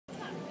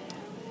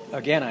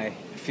Again, I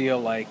feel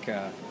like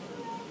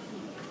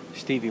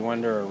Stevie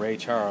Wonder or Ray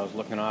Charles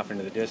looking off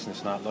into the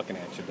distance, not looking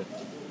at you, but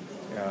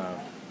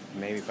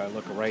maybe if I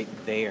look right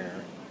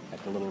there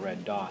at the little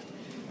red dot,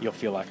 you'll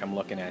feel like I'm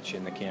looking at you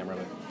in the camera,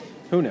 but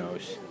who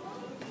knows?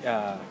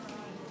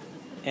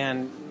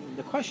 And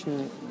the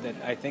question that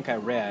I think I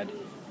read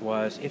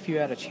was, if you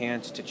had a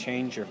chance to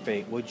change your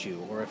fate, would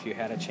you? Or if you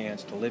had a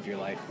chance to live your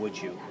life,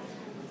 would you?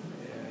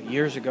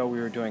 Years ago,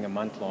 we were doing a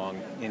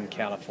month-long in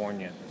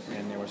California,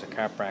 and there was a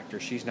chiropractor.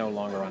 She's no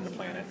longer on the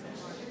planet.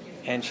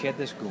 And she had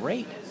this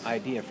great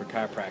idea for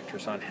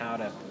chiropractors on how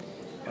to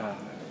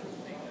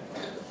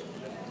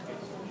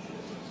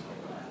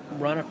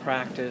run a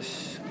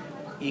practice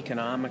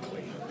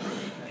economically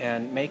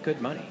and make good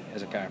money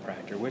as a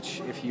chiropractor,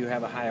 which if you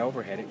have a high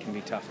overhead, it can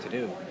be tough to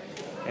do.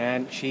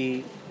 And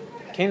she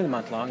came to the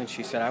month-long, and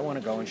she said, I want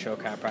to go and show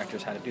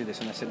chiropractors how to do this.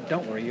 And I said,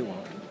 don't worry, you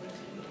won't.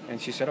 And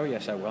she said, oh,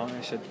 yes, I will. And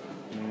I said,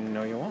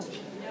 no, you won't.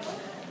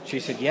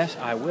 She said, yes,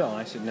 I will.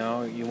 I said,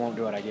 no, you won't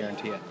do it, I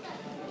guarantee it.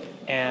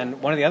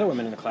 And one of the other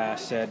women in the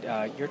class said,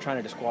 you're trying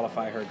to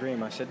disqualify her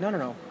dream. I said,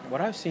 no.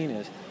 What I've seen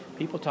is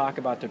people talk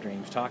about their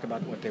dreams, talk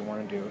about what they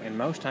want to do, and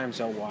most times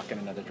they'll walk in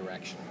another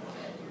direction.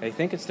 They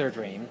think it's their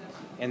dream,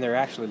 and they're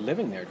actually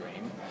living their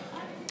dream.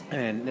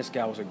 And this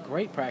gal was a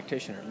great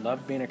practitioner,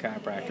 loved being a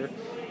chiropractor,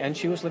 and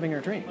she was living her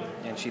dream.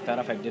 And she thought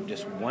if I did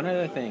just one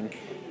other thing,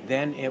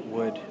 then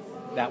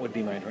that would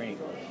be my dream.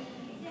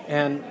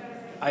 And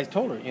I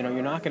told her,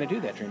 you're not going to do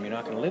that dream. You're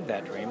not going to live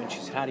that dream. And she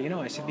said, how do you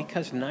know? I said,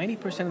 because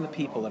 90% of the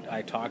people that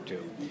I talk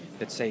to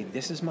that say,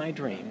 this is my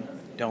dream,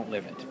 don't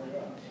live it.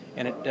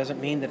 And it doesn't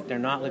mean that they're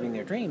not living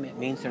their dream. It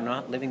means they're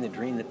not living the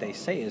dream that they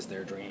say is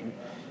their dream.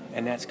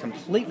 And that's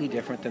completely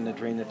different than the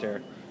dream that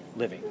they're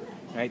living.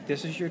 Right?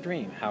 This is your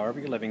dream. However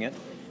you're living it,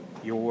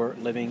 you're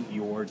living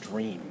your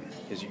dream.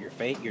 Is it your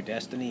fate, your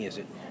destiny? Is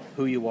it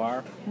who you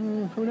are?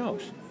 Who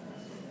knows?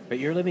 But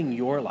you're living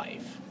your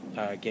life.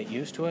 Get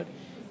used to it.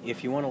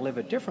 If you want to live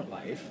a different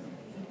life,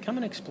 come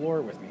and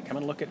explore with me. Come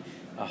and look at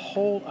a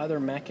whole other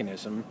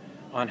mechanism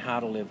on how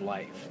to live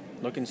life.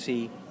 Look and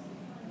see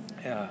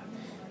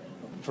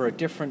for a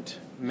different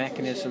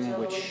mechanism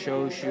which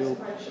shows you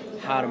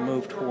how to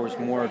move towards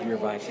more of your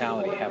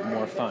vitality, have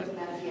more fun.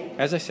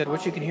 As I said,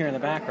 what you can hear in the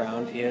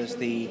background is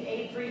the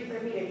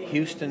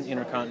Houston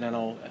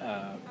Intercontinental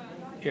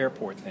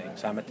Airport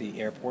things. I'm at the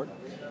airport.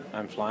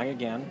 I'm flying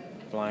again,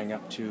 flying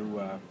up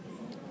to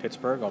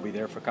Pittsburgh. I'll be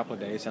there for a couple of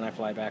days, and I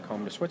fly back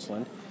home to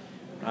Switzerland.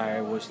 I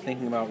was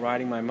thinking about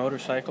riding my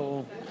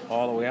motorcycle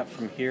all the way up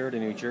from here to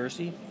New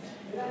Jersey,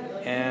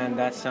 and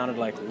that sounded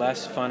like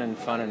less fun, and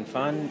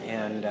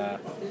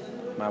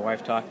my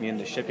wife talked me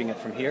into shipping it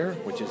from here,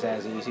 which is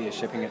as easy as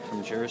shipping it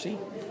from Jersey,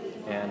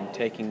 and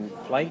taking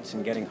flights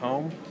and getting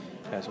home,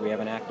 as we have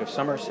an active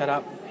summer set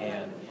up.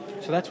 And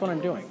so that's what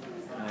I'm doing.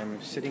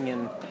 I'm sitting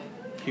in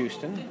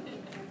Houston,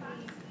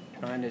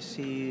 trying to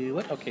see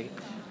okay,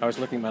 I was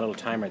looking at my little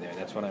timer there.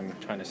 That's what I'm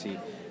trying to see,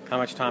 how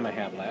much time I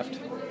have left.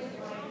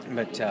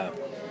 But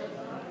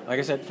like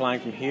I said,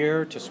 flying from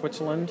here to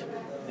Switzerland,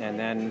 and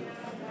then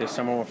this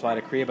summer we'll fly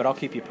to Korea, but I'll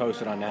keep you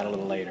posted on that a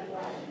little later.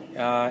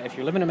 If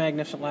you're living a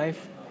magnificent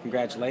life,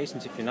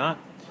 congratulations. If you're not,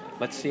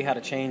 let's see how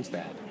to change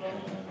that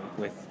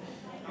with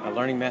a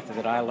learning method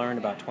that I learned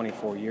about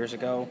 24 years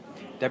ago,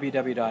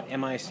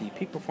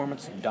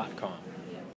 www.micpeakperformance.com.